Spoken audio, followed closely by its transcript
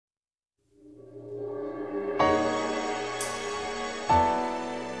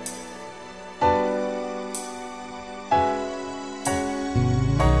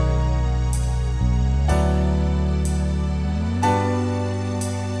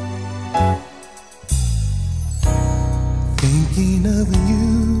Thinking of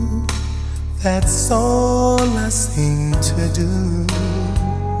you, that's all I seem to do.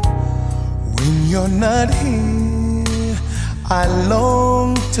 When you're not here, I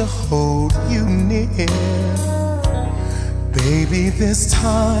long to hold you near. Baby, this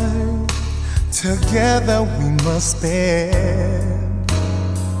time together we must spend,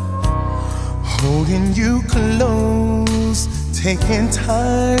 holding you close, taking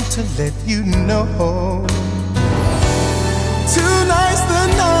time to let you know tonight's the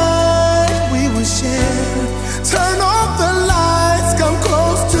night we will share. Turn off the lights, come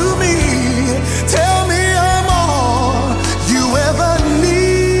close to me. Tell me I'm all you ever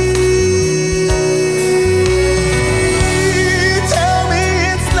need. Tell me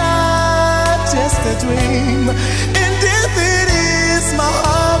it's not just a dream. And if it is, my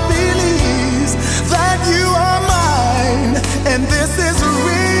heart believes that you are mine, and this is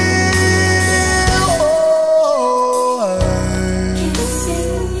real.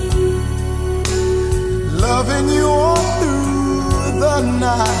 Loving you all through the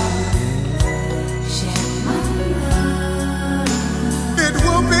night. Share my love. It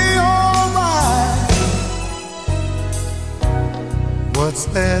will be alright. What's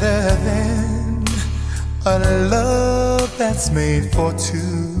better than a love that's made for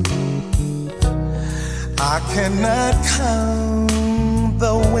two? I cannot count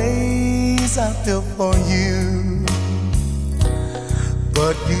the ways I feel for you,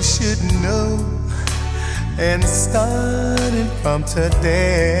 but you should know. And starting from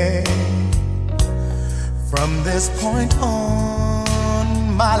today, from this point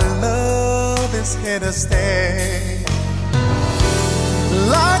on, my love is here to stay.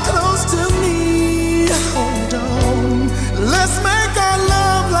 Lie close to me, hold on. Let's make our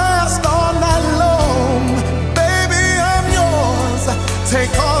love last all night long. Baby, I'm yours,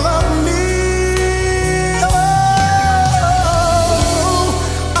 take all of me.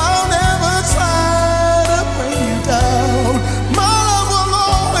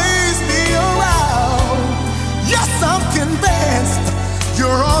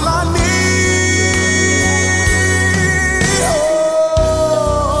 You're all I need.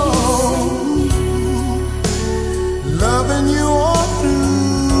 Oh, loving you all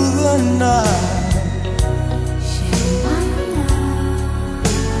through the night.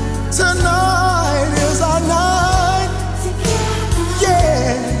 Tonight is our night.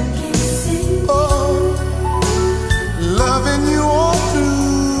 Yeah. Oh, loving you all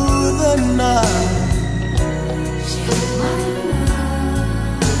through the night.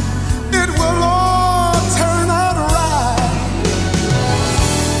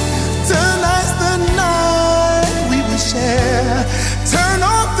 Turn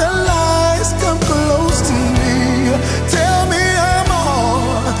off the lights, come close to me. Tell me I'm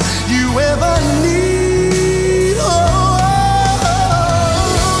all you ever need. Oh,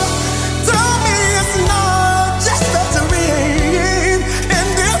 tell me it's not just a dream. And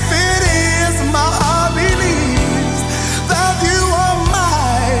if it is, my heart believes that you are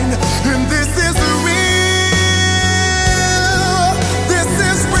mine. And this is real. This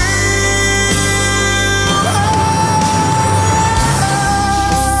is real.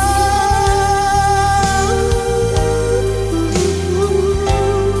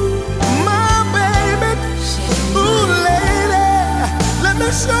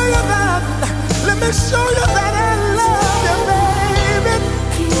 Let me show you that I love you, baby.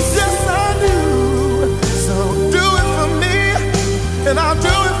 Yes, I do. So do it for me, and I'll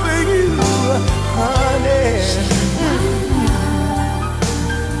do it for you, honey.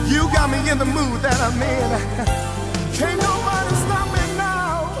 You got me in the mood that I'm in. Can't nobody stop me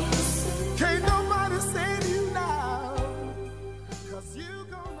now. Can't nobody save you now. 'Cause you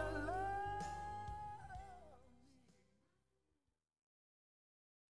gonna